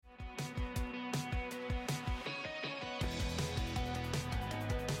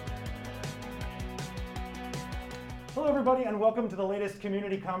Hello everybody and welcome to the latest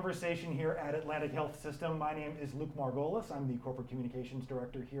community conversation here at Atlantic Health System. My name is Luke Margolis. I'm the Corporate Communications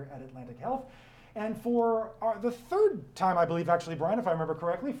Director here at Atlantic Health. And for the third time, I believe actually, Brian, if I remember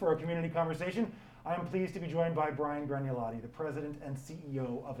correctly, for a community conversation, I am pleased to be joined by Brian Granulotti, the President and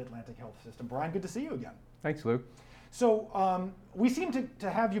CEO of Atlantic Health System. Brian, good to see you again. Thanks, Luke. So we seem to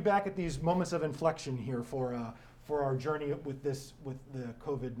have you back at these moments of inflection here for our journey with the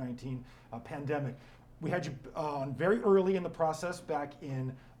COVID-19 pandemic. We had you on very early in the process back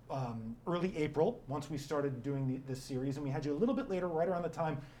in early April, once we started doing this series, and we had you a little bit later, right around the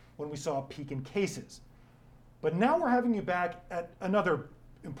time when we saw a peak in cases. But now we're having you back at another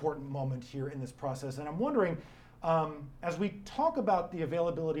important moment here in this process, and I'm wondering, as we talk about the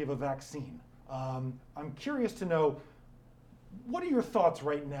availability of a vaccine, I'm curious to know, what are your thoughts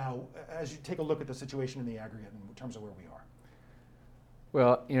right now as you take a look at the situation in the aggregate in terms of where we are?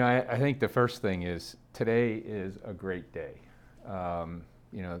 Well, I think the first thing is today is a great day.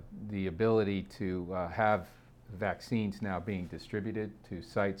 The ability to have vaccines now being distributed to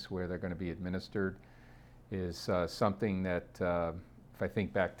sites where they're going to be administered is something that, if I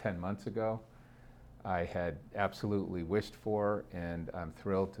think back 10 months ago, I had absolutely wished for, and I'm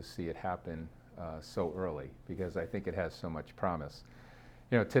thrilled to see it happen so early because I think it has so much promise.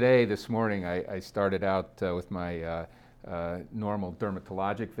 This morning, I started out with my normal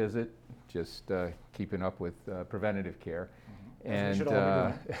dermatologic visit, just keeping up with preventative care.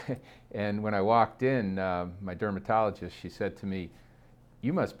 Mm-hmm. And when I walked in, my dermatologist, she said to me,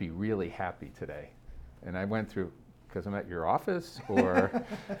 "You must be really happy today." And I went through, because I'm at your office, or,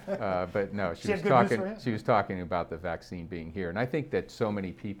 but no, she was talking about the vaccine being here. And I think that so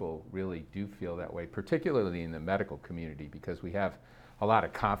many people really do feel that way, particularly in the medical community, because we have a lot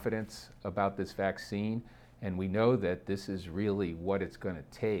of confidence about this vaccine. And we know that this is really what it's going to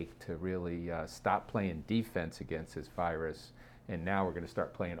take to really stop playing defense against this virus. And now we're going to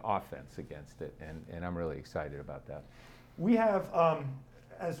start playing offense against it. And I'm really excited about that. We have,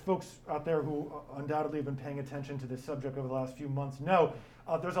 as folks out there who undoubtedly have been paying attention to this subject over the last few months know,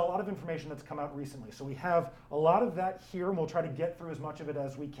 there's a lot of information that's come out recently. So we have a lot of that here, and we'll try to get through as much of it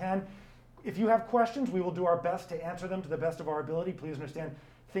as we can. If you have questions, we will do our best to answer them to the best of our ability. Please understand,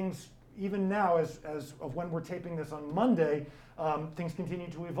 things even now, as of when we're taping this on Monday, things continue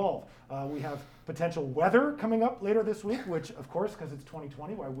to evolve. We have potential weather coming up later this week, which, of course, because it's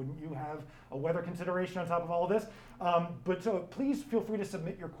 2020, why wouldn't you have a weather consideration on top of all of this? But so please feel free to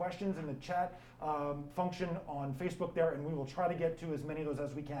submit your questions in the chat function on Facebook there, and we will try to get to as many of those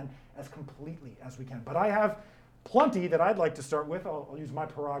as we can, as completely as we can. But I have plenty that I'd like to start with. I'll use my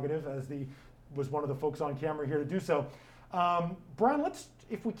prerogative as was one of the folks on camera here to do so. Brian, let's,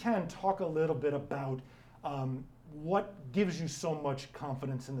 if we can, talk a little bit about what gives you so much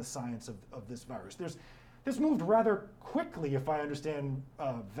confidence in the science of this virus. This moved rather quickly, if I understand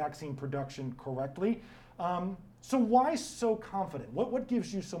vaccine production correctly. So why so confident? What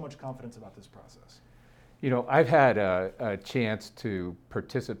gives you so much confidence about this process? I've had a chance to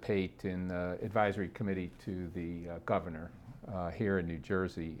participate in the advisory committee to the governor here in New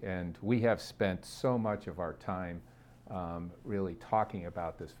Jersey, and we have spent so much of our time really talking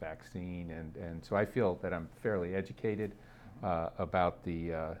about this vaccine, and so I feel that I'm fairly educated about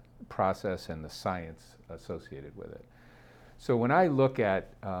the process and the science associated with it. So when I look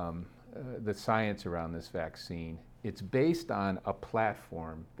at the science around this vaccine, it's based on a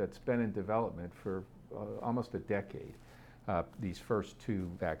platform that's been in development for almost a decade, these first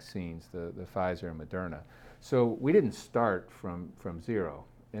two vaccines, the Pfizer and Moderna. So we didn't start from zero.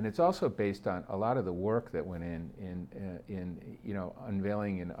 And it's also based on a lot of the work that went in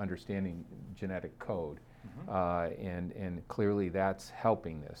unveiling and understanding genetic code, and clearly that's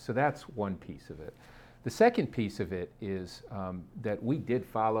helping this. So that's one piece of it. The second piece of it is that we did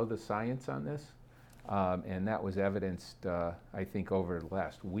follow the science on this, and that was evidenced, I think, over the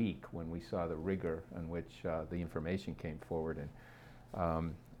last week when we saw the rigor in which the information came forward,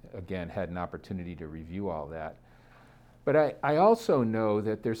 and again had an opportunity to review all that. But I also know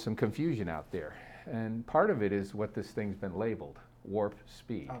that there's some confusion out there, and part of it is what this thing's been labeled, warp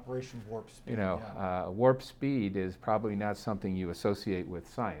speed. Operation Warp Speed. Warp speed is probably not something you associate with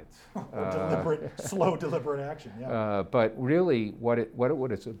science. Or slow, deliberate action, yeah. But really what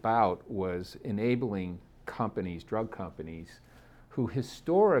it's about was enabling companies, drug companies, who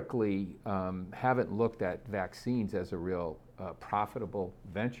historically haven't looked at vaccines as a real profitable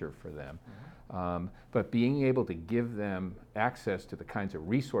venture for them. But being able to give them access to the kinds of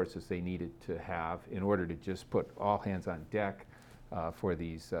resources they needed to have in order to just put all hands on deck for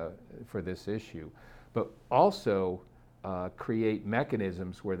this issue, but also create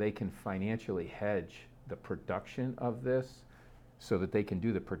mechanisms where they can financially hedge the production of this so that they can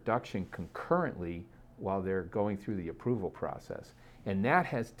do the production concurrently while they're going through the approval process. And that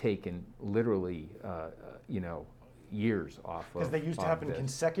has taken literally, years off of. Because they used to of happen this.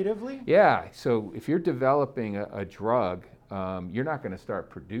 consecutively? Yeah, so if you're developing a drug, you're not going to start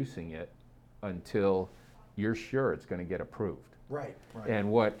producing it until you're sure it's going to get approved. Right, right. And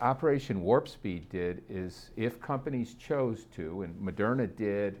what Operation Warp Speed did is, if companies chose to, and Moderna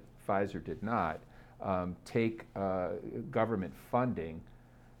did, Pfizer did not, take government funding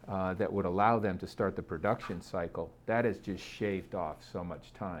that would allow them to start the production cycle, that has just shaved off so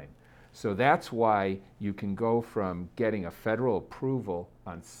much time. So that's why you can go from getting a federal approval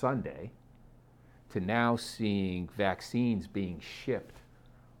on Sunday to now seeing vaccines being shipped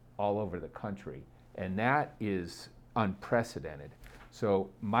all over the country. And that is unprecedented. So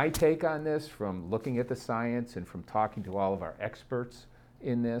my take on this, from looking at the science and from talking to all of our experts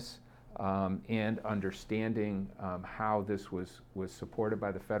in this, and understanding how this was supported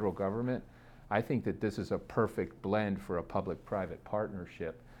by the federal government, I think that this is a perfect blend for a public-private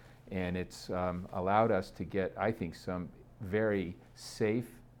partnership. And it's allowed us to get, I think, some very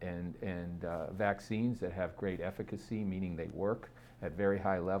safe and vaccines that have great efficacy, meaning they work at very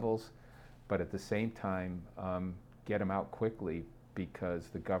high levels, but at the same time get them out quickly because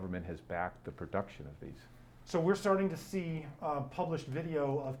the government has backed the production of these. So we're starting to see published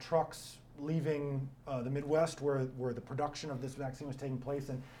video of trucks leaving the Midwest where the production of this vaccine was taking place.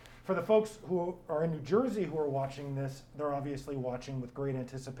 And for the folks who are in New Jersey who are watching this, they're obviously watching with great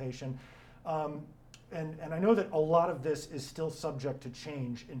anticipation. And I know that a lot of this is still subject to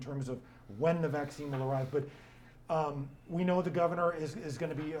change in terms of when the vaccine will arrive. But we know the governor is going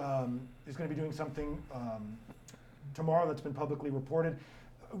to be doing something tomorrow that's been publicly reported.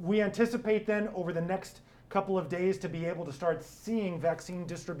 We anticipate then over the next couple of days to be able to start seeing vaccine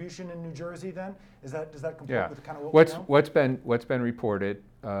distribution in New Jersey. Then does that comport with kind of what we know? What's been reported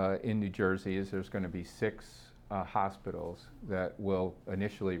in New Jersey is there's going to be 6 hospitals that will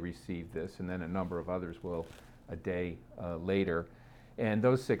initially receive this, and then a number of others will a day later. And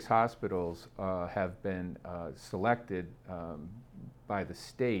those 6 hospitals have been selected by the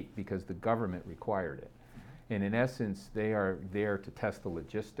state because the government required it. And in essence, they are there to test the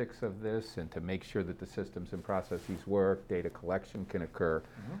logistics of this and to make sure that the systems and processes work, data collection can occur.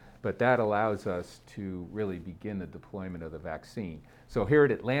 Mm-hmm. But that allows us to really begin the deployment of the vaccine. So here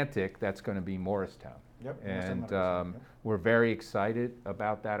at Atlantic, that's going to be Morristown. Yep, and we're very excited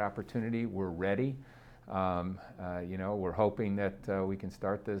about that opportunity. We're ready. We're hoping that we can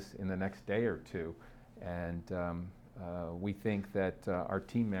start this in the next day or two. And we think that our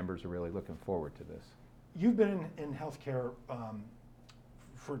team members are really looking forward to this. You've been in healthcare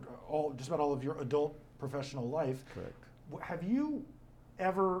for just about all of your adult professional life. Correct. Have you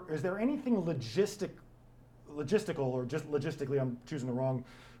ever, is there anything logistical, or just logistically, I'm choosing the wrong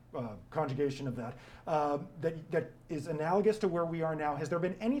conjugation of that, that is analogous to where we are now? Has there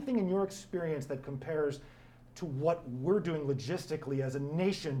been anything in your experience that compares to what we're doing logistically as a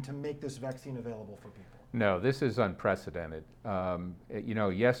nation to make this vaccine available for people? No, this is unprecedented.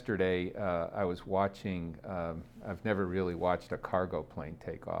 Yesterday I was watching, I've never really watched a cargo plane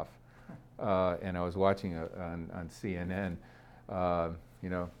take off, and I was watching on CNN,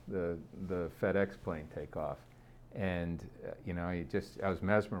 the FedEx plane take off. And, I was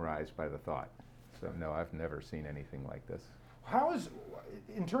mesmerized by the thought. So no, I've never seen anything like this. How is,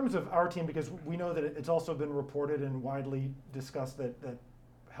 in terms of our team, because we know that it's also been reported and widely discussed that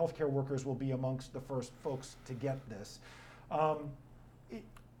healthcare workers will be amongst the first folks to get this.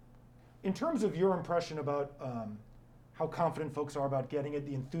 In terms of your impression about how confident folks are about getting it,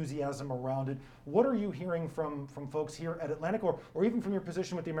 the enthusiasm around it, what are you hearing from folks here at Atlantic, or even from your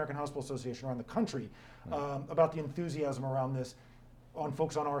position with the American Hospital Association around the country, about the enthusiasm around this on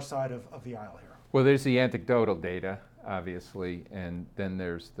folks on our side of the aisle here? Well, there's the anecdotal data, obviously, and then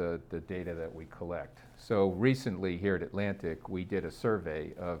there's the data that we collect. So recently here at Atlantic, we did a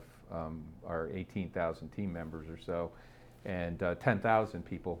survey of our 18,000 team members or so, and 10,000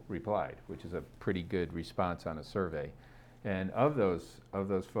 people replied, which is a pretty good response on a survey. And of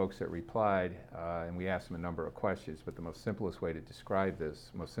those folks that replied, and we asked them a number of questions, but the most simple way to describe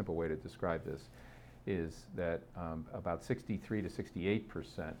this is that about 63 to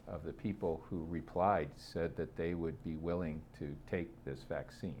 68% of the people who replied said that they would be willing to take this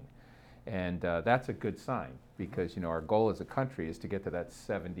vaccine. And that's a good sign, because our goal as a country is to get to that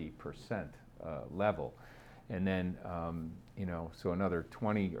 70% level. And then, so another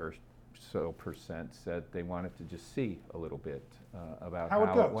 20 or so percent said they wanted to just see a little bit about how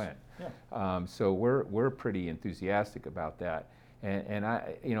it went. Yeah. So we're pretty enthusiastic about that. And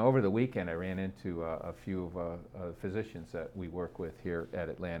I, over the weekend, I ran into a few of physicians that we work with here at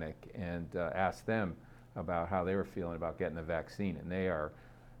Atlantic and asked them about how they were feeling about getting the vaccine. And they are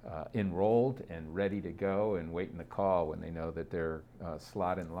enrolled and ready to go and waiting to call when they know that their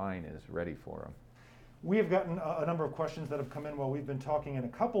slot in line is ready for them. We have gotten a number of questions that have come in while we've been talking, and a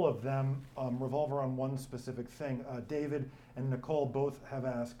couple of them revolve around one specific thing. David and Nicole both have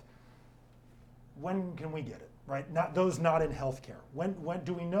asked, when can we get it? Right? Those not in healthcare. When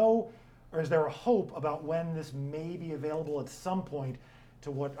do we know, or is there a hope about when this may be available at some point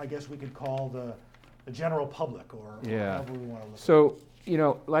to what I guess we could call the general public, or however we want to look at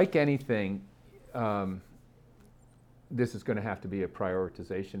it? Like anything, this is going to have to be a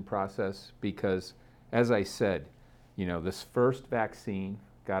prioritization process because, as I said, this first vaccine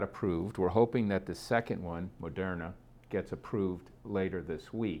got approved. We're hoping that the second one, Moderna, gets approved later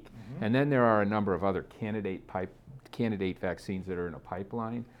this week. Mm-hmm. And then there are a number of other candidate vaccines that are in a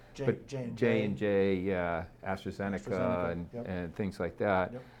pipeline. J&J, AstraZeneca, and things like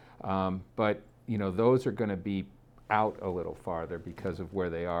that. Yep. But those are going to be out a little farther because of where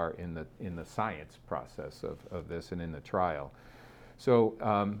they are in the science process of this and in the trial. So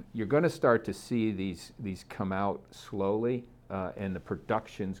you're going to start to see these come out slowly, and the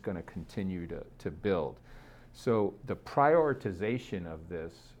production's going to continue to build. So the prioritization of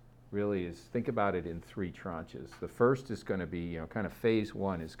this really is, think about it in three tranches. The first is going to be, kind of phase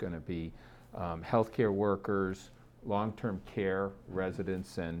one is going to be healthcare workers, long-term care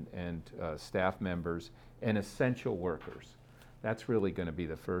residents and staff members, and essential workers. That's really going to be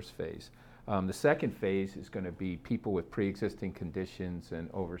the first phase. The second phase is going to be people with pre-existing conditions and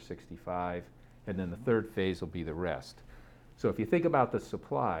over 65, and then the third phase will be the rest. So if you think about the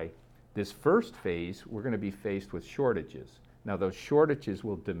supply, this first phase, we're going to be faced with shortages. Now those shortages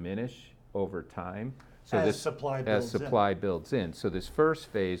will diminish over time. So as supply builds in. So this first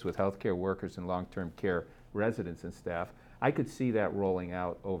phase with healthcare workers and long-term care residents and staff, I could see that rolling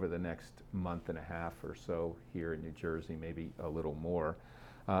out over the next month and a half or so here in New Jersey, maybe a little more.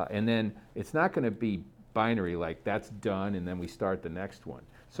 And then it's not going to be binary, like that's done and then we start the next one.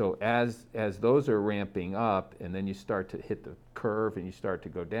 So as those are ramping up and then you start to hit the curve and you start to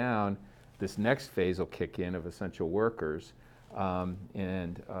go down, this next phase will kick in of essential workers,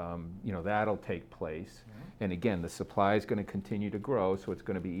 and that'll take place. Mm-hmm. And again, the supply is going to continue to grow, so it's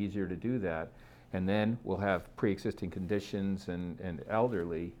going to be easier to do that. And then we'll have pre-existing conditions and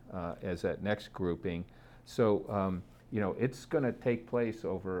elderly as that next grouping. So it's going to take place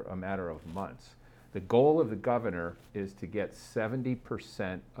over a matter of months. The goal of the governor is to get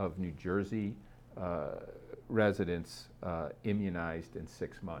 70% of New Jersey residents immunized in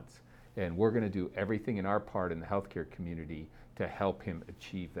 6 months. And we're going to do everything in our part in the healthcare community to help him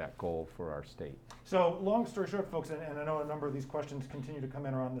achieve that goal for our state. So long story short, folks, and I know a number of these questions continue to come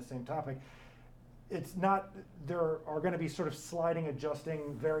in around the same topic, it's not, there are going to be sort of sliding,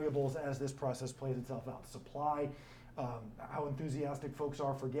 adjusting variables as this process plays itself out. Supply, how enthusiastic folks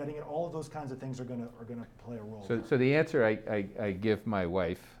are for getting it, all of those kinds of things are going to play a role. So the answer I give my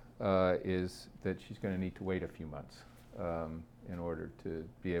wife is that she's going to need to wait a few months in order to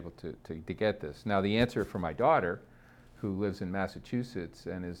be able to get this. Now the answer for my daughter, who lives in Massachusetts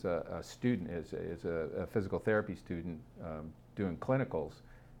and is a student, is a physical therapy student doing clinicals,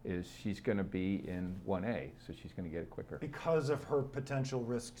 is she's going to be in 1A, so she's going to get it quicker. Because of her potential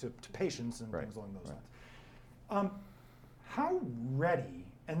risk to patients and things along those lines. How ready,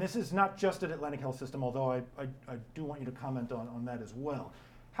 and this is not just at Atlantic Health System, although I do want you to comment on that as well,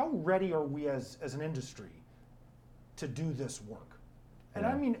 how ready are we as an industry to do this work? And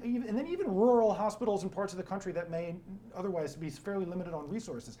I mean, even rural hospitals in parts of the country that may otherwise be fairly limited on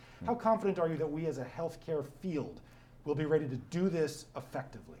resources. How confident are you that we as a healthcare field will be ready to do this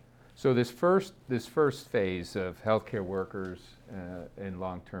effectively? So this first phase of healthcare workers and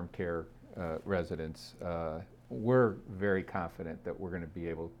long-term care residents, we're very confident that we're going to be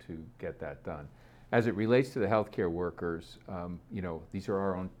able to get that done. As it relates to the healthcare workers, these are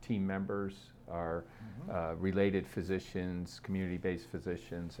our own team members, our related physicians, community-based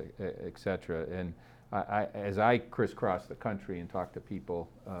physicians, et cetera. And as I crisscross the country and talk to people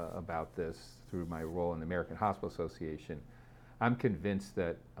about this through my role in the American Hospital Association, I'm convinced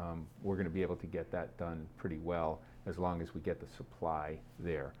that we're going to be able to get that done pretty well as long as we get the supply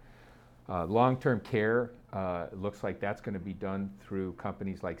there. Long-term care, looks like that's going to be done through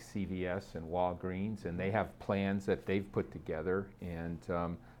companies like CVS and Walgreens, and they have plans that they've put together, and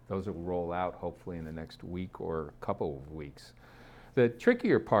those will roll out hopefully in the next week or a couple of weeks. The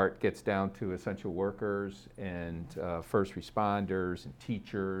trickier part gets down to essential workers and first responders and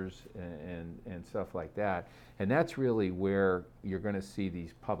teachers and stuff like that. And that's really where you're going to see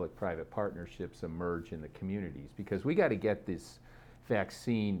these public-private partnerships emerge in the communities, because we got to get this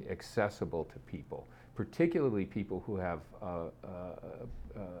vaccine accessible to people, particularly people who have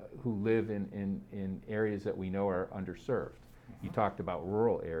who live in areas that we know are underserved. You talked about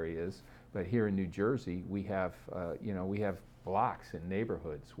rural areas, but here in New Jersey, we have we have blocks and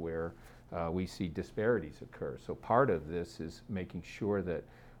neighborhoods where we see disparities occur. So part of this is making sure that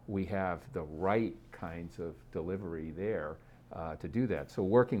we have the right kinds of delivery there to do that. So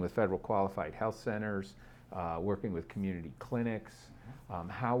working with federal qualified health centers, working with community clinics,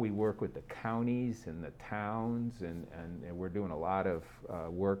 how we work with the counties and the towns, and we're doing a lot of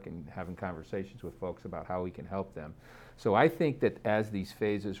work and having conversations with folks about how we can help them. So I think that as these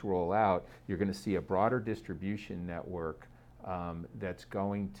phases roll out, you're going to see a broader distribution network that's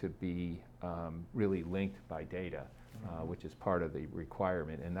going to be really linked by data, which is part of the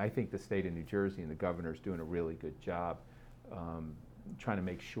requirement. And I think the state of New Jersey and the governor is doing a really good job trying to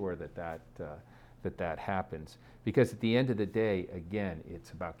make sure that that happens. Because at the end of the day, again,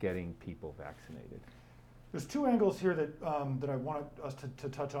 it's about getting people vaccinated. There's two angles here that I want us to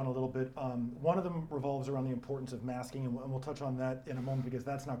touch on a little bit. One of them revolves around the importance of masking, and we'll touch on that in a moment because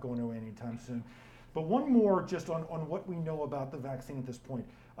that's not going away anytime soon. But one more just on what we know about the vaccine at this point.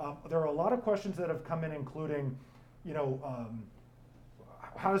 There are a lot of questions that have come in, including,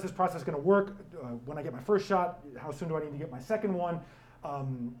 how is this process going to work? When I get my first shot, how soon do I need to get my second one?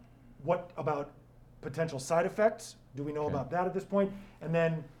 What about potential side effects? Do we know about that at this point? And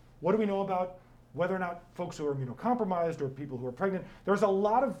then what do we know about whether or not folks who are immunocompromised or people who are pregnant? There's a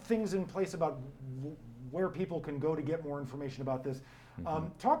lot of things in place about where people can go to get more information about this.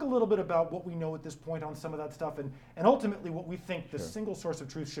 Talk a little bit about what we know at this point on some of that stuff, and ultimately what we think the single source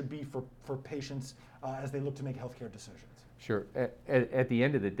of truth should be for patients as they look to make healthcare decisions. Sure. At the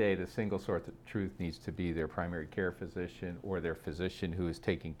end of the day, the single source of truth needs to be their primary care physician or their physician who is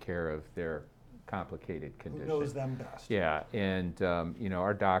taking care of their complicated condition. Who knows them best. Yeah, and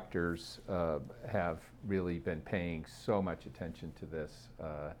our doctors have really been paying so much attention to this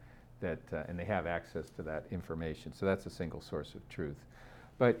and they have access to that information. So that's a single source of truth.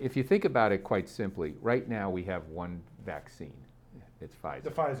 But if you think about it quite simply, right now we have one vaccine. It's Pfizer. The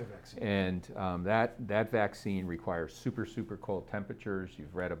Pfizer vaccine. And that vaccine requires super cold temperatures.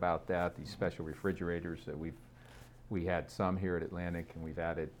 You've read about that. These special refrigerators that we had some here at Atlantic, and we've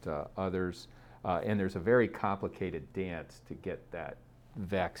added others. And there's a very complicated dance to get that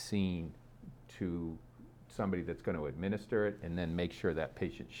vaccine to somebody that's going to administer it and then make sure that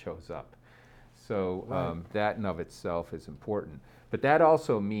patient shows up. So that in of itself is important. But that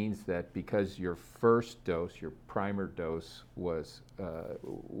also means that because your first dose, your primer dose was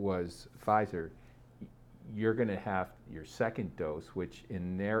Pfizer, you're going to have your second dose, which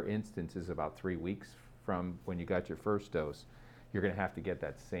in their instance is about 3 weeks from when you got your first dose. You're going to have to get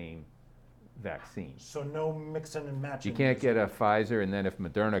that same vaccine. So no mixing and matching. You can't get a Pfizer and then if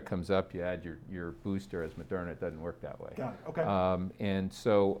Moderna comes up, you add your booster as Moderna. It doesn't work that way. Got it. Okay. And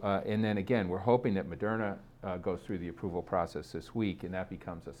so, and then again, we're hoping that Moderna goes through the approval process this week, and that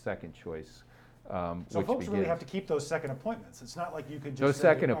becomes a second choice. So folks really have to keep those second appointments. It's not like you could just those say,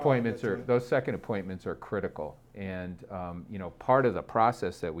 second "Oh, appointments I'll are get to it." those second appointments are critical. And part of the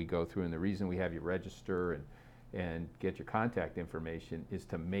process that we go through, and the reason we have you register and get your contact information, is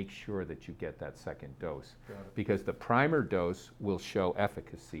to make sure that you get that second dose. Because the primer dose will show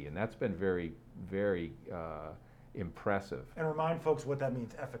efficacy, and that's been very, very impressive. And remind folks what that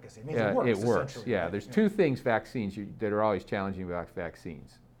means, efficacy. It means Yeah, it works. it works. Essentially, Yeah, right? there's two things vaccines that are always challenging about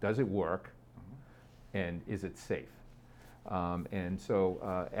vaccines. Does it work? And is it safe? And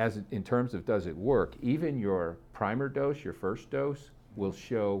so in terms of does it work, even your primer dose, your first dose, will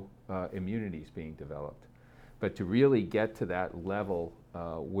show immunities being developed. But to really get to that level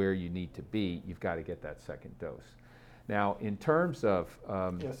where you need to be, you've got to get that second dose. Now, in terms of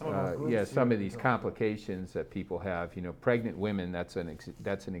some of these complications that people have, pregnant women, that's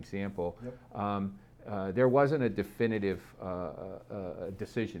an example. Yep. There wasn't a definitive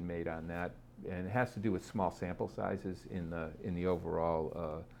decision made on that, and it has to do with small sample sizes in the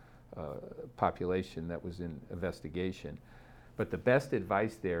overall population that was in investigation. But the best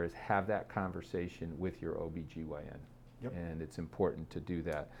advice there is have that conversation with your OBGYN. Yep. And it's important to do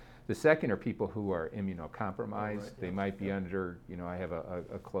that. The second are people who are immunocompromised. They might be under, I have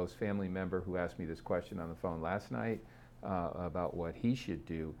a close family member who asked me this question on the phone last night about what he should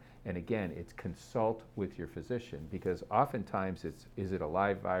do. And again, it's consult with your physician, because oftentimes is it a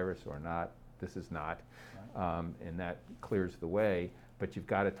live virus or not? This is not. and that clears the way, but you've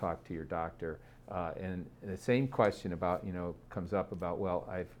got to talk to your doctor. And the same question about, comes up about, well,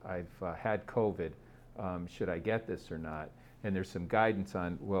 I've had COVID, should I get this or not? And there's some guidance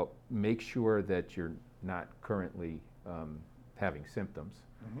on, well, make sure that you're not currently having symptoms,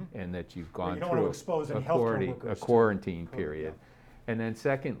 and that you've gone you don't want to through expose any a healthcare workers to quarantine COVID, period. yeah. And then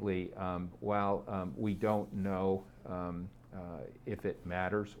secondly, while we don't know if it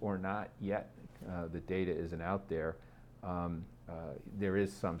matters or not yet, the data isn't out there, there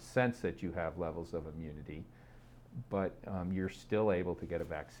is some sense that you have levels of immunity, but you're still able to get a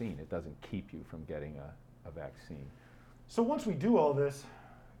vaccine. It doesn't keep you from getting a vaccine. So once we do all this,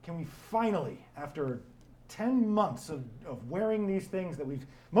 can we finally, after 10 months of wearing these things that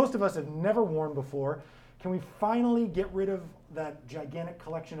most of us have never worn before, can we finally get rid of that gigantic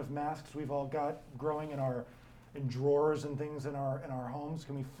collection of masks we've all got growing in drawers and things in our homes?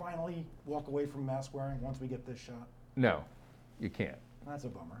 Can we finally walk away from mask wearing once we get this shot? No, you can't. That's a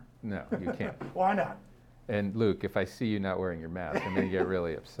bummer. No, you can't. Why not? And Luke, if I see you not wearing your mask, I'm going to get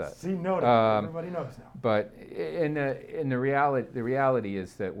really upset. See, noted. Everybody knows now. But in the reality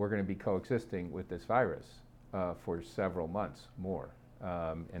is that we're going to be coexisting with this virus for several months more,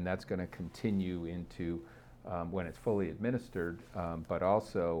 and that's going to continue into when it's fully administered. But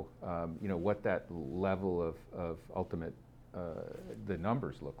also, what that level of ultimate the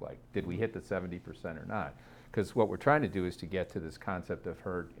numbers look like. Did we hit the 70% or not? Because what we're trying to do is to get to this concept of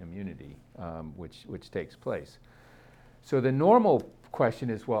herd immunity, which takes place. So the normal question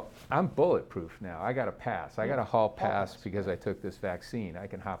is, well, I'm bulletproof now. I got a pass. I got a hall pass because I took this vaccine. I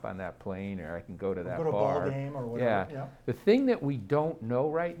can hop on that plane, or I can go to that go to a bar. ball game or whatever. Yeah. The thing that we don't know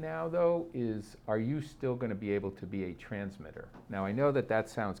right now, though, is are you still going to be able to be a transmitter? Now, I know that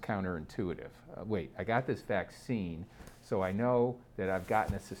sounds counterintuitive. Wait, I got this vaccine, so I know that I've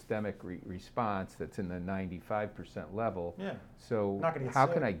gotten a systemic response that's in the 95% level. Yeah. So Not gonna get how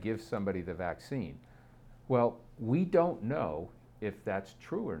sick. can I give somebody the vaccine? Well, we don't know if that's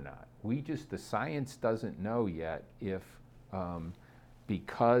true or not. The science doesn't know yet if,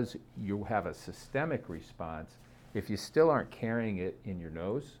 because you have a systemic response, if you still aren't carrying it in your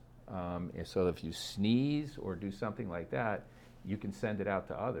nose, so if you sneeze or do something like that, you can send it out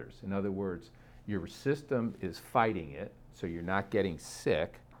to others. In other words, your system is fighting it, so you're not getting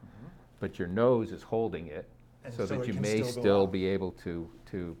sick, but your nose is holding it, And so that it you can may go still out. be able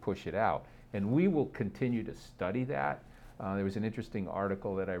to push it out. And we will continue to study that. There was an interesting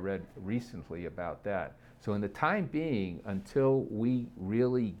article that I read recently about that. So in the time being, until we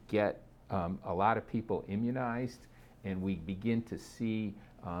really get a lot of people immunized and we begin to see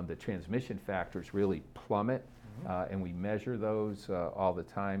the transmission factors really plummet, and we measure those all the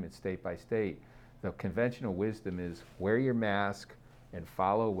time and state by state, the conventional wisdom is wear your mask and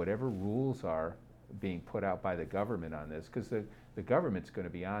follow whatever rules are being put out by the government on this, because the government's going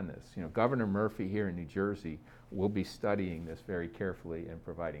to be on this. Governor Murphy here in New Jersey will be studying this very carefully and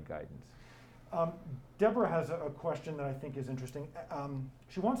providing guidance. Deborah has a question that I think is interesting.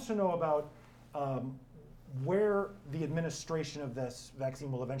 She wants to know about where the administration of this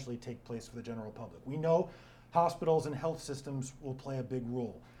vaccine will eventually take place for the general public. We know hospitals and health systems will play a big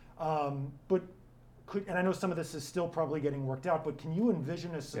role. And I know some of this is still probably getting worked out, but can you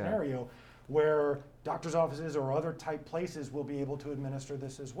envision a scenario where doctors' offices or other type places will be able to administer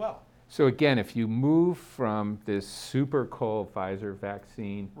this as well? So again, if you move from this super cold Pfizer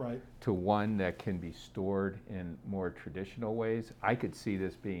vaccine to one that can be stored in more traditional ways, I could see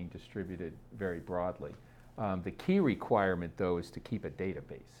this being distributed very broadly. The key requirement, though, is to keep a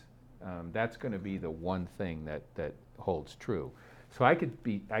database. That's going to be the one thing that holds true. So I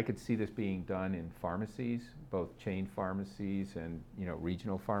could see this being done in pharmacies, both chain pharmacies and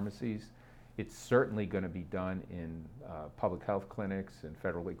regional pharmacies. It's certainly going to be done in public health clinics and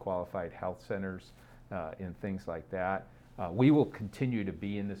federally qualified health centers and things like that. We will continue to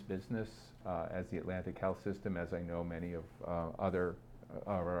be in this business as the Atlantic Health System, as I know many of our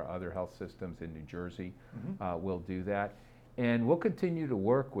other health systems in New Jersey will do that. And we'll continue to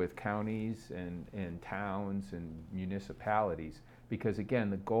work with counties and towns and municipalities, because again,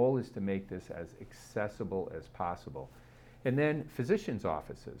 the goal is to make this as accessible as possible. And then physicians'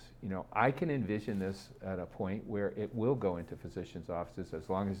 offices. I can envision this at a point where it will go into physicians' offices as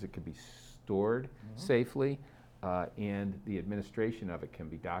long as it can be stored safely and the administration of it can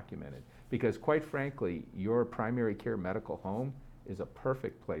be documented. Because quite frankly, your primary care medical home is a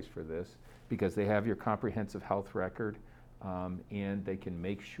perfect place for this, because they have your comprehensive health record and they can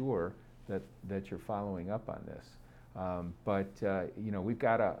make sure that you're following up on this. But we've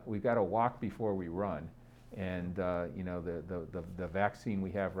got to walk before we run. And the vaccine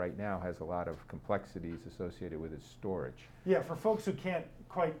we have right now has a lot of complexities associated with its storage. Yeah, for folks who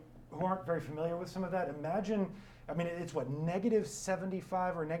who aren't very familiar with some of that, imagine, I mean, it's what, negative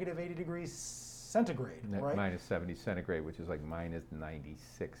 75 or negative 80 degrees centigrade, right? Minus 70 centigrade, which is like minus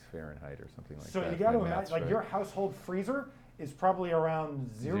 96 Fahrenheit or something like that. So you got to imagine, like your household freezer is probably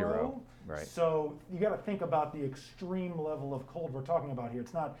around zero. Right. So you got to think about the extreme level of cold we're talking about here.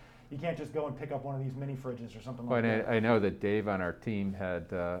 It's not, you can't just go and pick up one of these mini fridges or something like that. I know that Dave on our team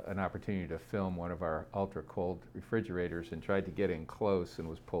had an opportunity to film one of our ultra cold refrigerators and tried to get in close and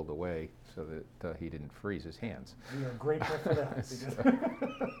was pulled away so that he didn't freeze his hands. We are grateful for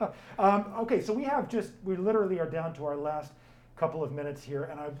that. Okay, so we literally are down to our last couple of minutes here,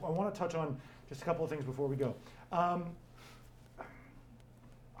 and I want to touch on just a couple of things before we go.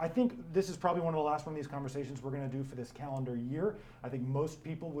 I think this is probably one of the last one of these conversations we're going to do for this calendar year. I think most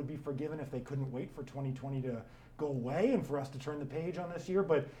people would be forgiven if they couldn't wait for 2020 to go away and for us to turn the page on this year.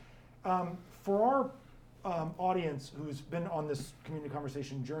 But for our audience who's been on this community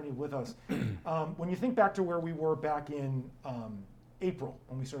conversation journey with us, when you think back to where we were back in April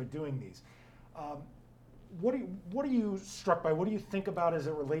when we started doing these, what are you struck by? What do you think about as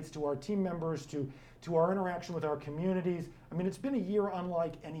it relates to our team members, to our interaction with our communities? I mean, it's been a year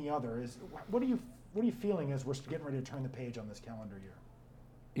unlike any other. What are you feeling as we're getting ready to turn the page on this calendar year?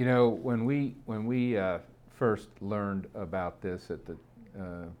 You know, when we first learned about this at the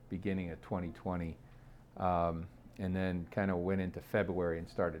beginning of 2020, and then kind of went into February and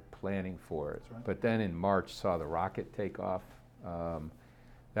started planning for it. Right. But then in March saw the rocket take off.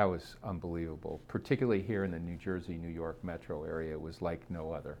 That was unbelievable, particularly here in the New Jersey, New York metro area. It was like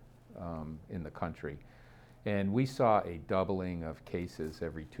no other in the country. And we saw a doubling of cases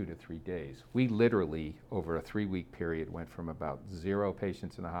every 2 to 3 days. We literally, over a 3-week period, went from about 0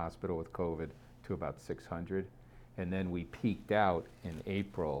 patients in the hospital with COVID to about 600. And then we peaked out in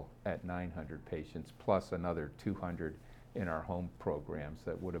April at 900 patients, plus another 200 in our home programs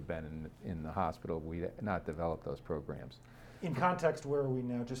that would have been in the hospital. We had not developed those programs. In context, where are we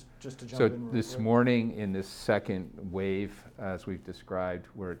now? Just to jump So in. this morning, in this second wave, as we've described,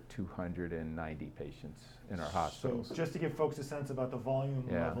 we're at 290 patients in our hospitals. So just to give folks a sense about the volume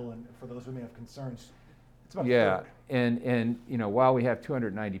level, and for those who may have concerns, it's about Yeah, third. and you know, while we have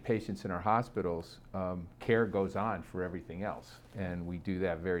 290 patients in our hospitals, care goes on for everything else, and we do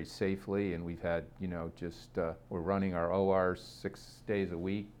that very safely. And we've had, you know, we're running our ORs 6 days a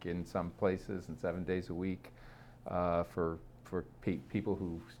week in some places and 7 days a week for people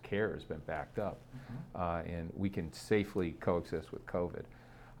whose care has been backed up, and we can safely coexist with COVID.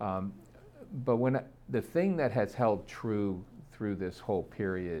 But the thing that has held true through this whole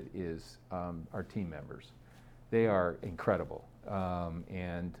period is our team members. They are incredible,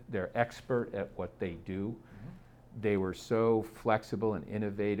 and they're expert at what they do. They were so flexible and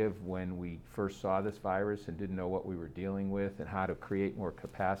innovative when we first saw this virus and didn't know what we were dealing with and how to create more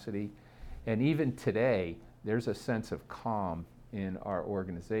capacity. And even today, there's a sense of calm in our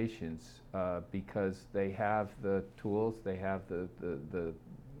organizations because they have the tools, they have the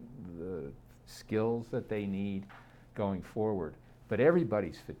skills that they need going forward. But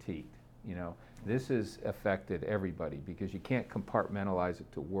everybody's fatigued, you know. This has affected everybody because you can't compartmentalize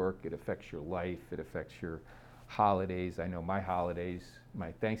it to work. It affects your life, it affects your holidays. I know my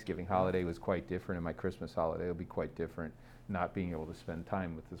Thanksgiving holiday was quite different, and my Christmas holiday will be quite different, not being able to spend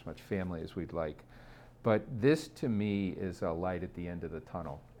time with as much family as we'd like. But this, to me, is a light at the end of the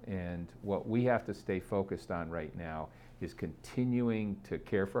tunnel. And what we have to stay focused on right now is continuing to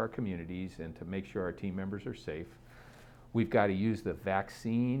care for our communities and to make sure our team members are safe. We've got to use the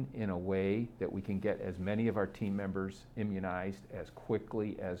vaccine in a way that we can get as many of our team members immunized as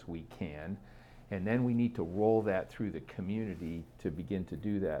quickly as we can. And then we need to roll that through the community to begin to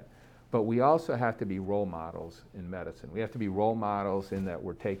do that. But we also have to be role models in medicine. We have to be role models in that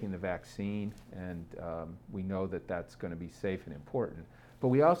we're taking the vaccine, and we know that that's going to be safe and important. But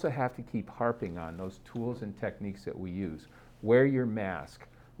we also have to keep harping on those tools and techniques that we use. Wear your mask,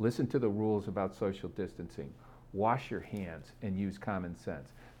 listen to the rules about social distancing, wash your hands, and use common sense.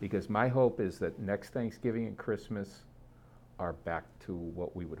 Because my hope is that next Thanksgiving and Christmas are back to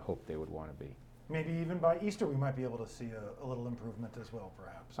what we would hope they would want to be. Maybe even by Easter we might be able to see a little improvement as well,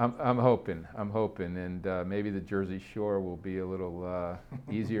 perhaps. I'm hoping, and maybe the Jersey Shore will be a little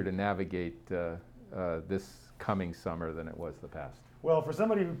easier to navigate this coming summer than it was the past. Well, for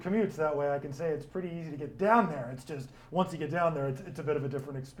somebody who commutes that way, I can say it's pretty easy to get down there. It's just, once you get down there, it's a bit of a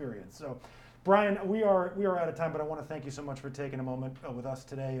different experience. So, Brian, we are out of time, but I want to thank you so much for taking a moment with us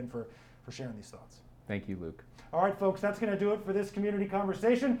today and for sharing these thoughts. Thank you, Luke. All right, folks, that's going to do it for this community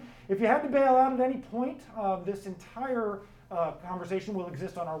conversation. If you had to bail out at any point, this entire conversation will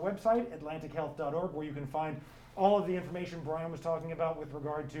exist on our website, atlantichealth.org, where you can find all of the information Brian was talking about with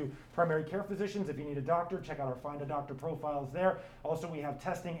regard to primary care physicians. If you need a doctor, check out our Find a Doctor profiles there. Also, we have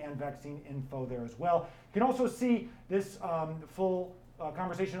testing and vaccine info there as well. You can also see this full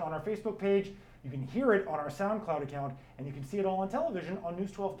conversation on our Facebook page. You can hear it on our SoundCloud account, and you can see it all on television on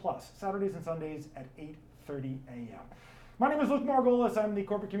News 12 Plus, Saturdays and Sundays at 8:30 a.m. My name is Luke Margolis. I'm the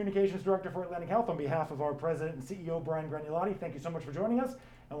Corporate Communications Director for Atlantic Health. On behalf of our President and CEO, Brian Granulotti, thank you so much for joining us,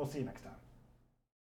 and we'll see you next time.